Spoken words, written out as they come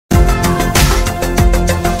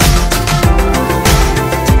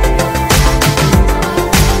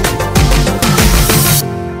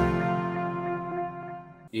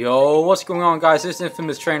what's going on, guys? It's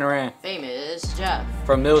Infamous Trainer and Famous Jeff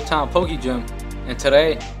from Milltown Poke Gym, and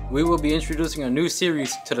today we will be introducing a new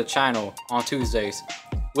series to the channel on Tuesdays,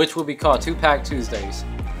 which will be called 2-Pack Tuesdays,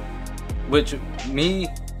 which me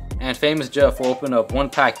and Famous Jeff will open up 1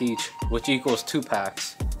 pack each, which equals 2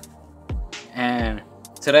 packs. And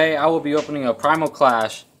today I will be opening up Primal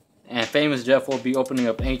Clash, and Famous Jeff will be opening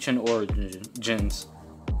up Ancient Origins.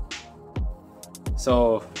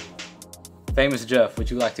 So, Famous Jeff,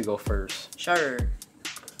 would you like to go first? Sure.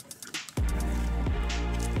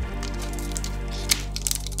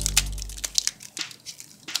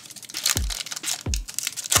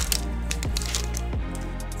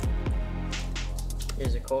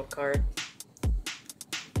 Here's a code card.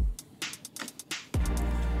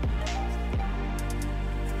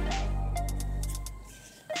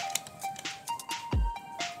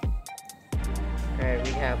 Alright,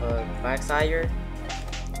 we have a Quagsire,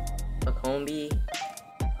 a Combi,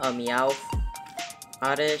 a Meowth,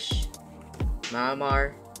 Oddish,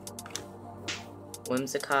 Malamar,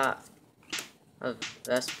 Whimsicott, a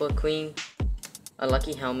Vespa Queen, a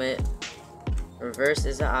Lucky Helmet, reverse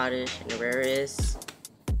is a Oddish, and the rare is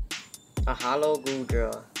a Hollow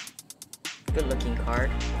Goodra. Good looking card.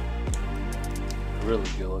 Really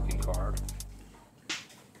good looking card.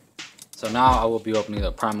 So now I will be opening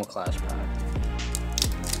the Primal Clash pack.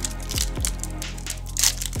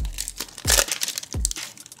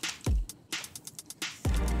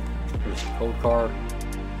 Here's the code card.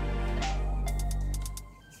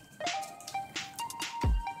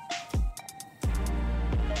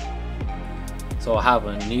 So I have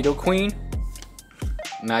a Nidoqueen,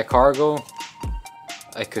 Magcargo,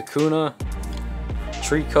 a Kakuna,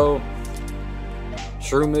 Trico,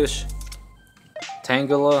 Shroomish,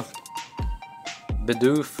 Tangela,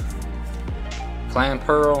 Bidoof,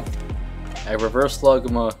 Clamperl, a Reverse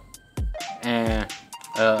Slugma, and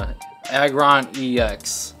Aggron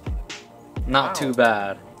EX. Not too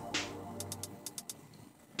bad.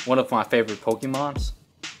 One of my favorite Pokemons.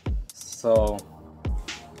 So,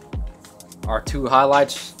 our 2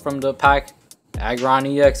 highlights from the pack, Aggron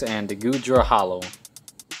EX and the Goodra Hollow.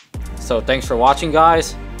 So thanks for watching,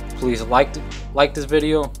 guys. Please like this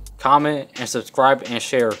video, comment, and subscribe and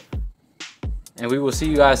share. And we will see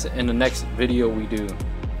you guys in the next video we do.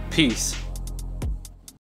 Peace.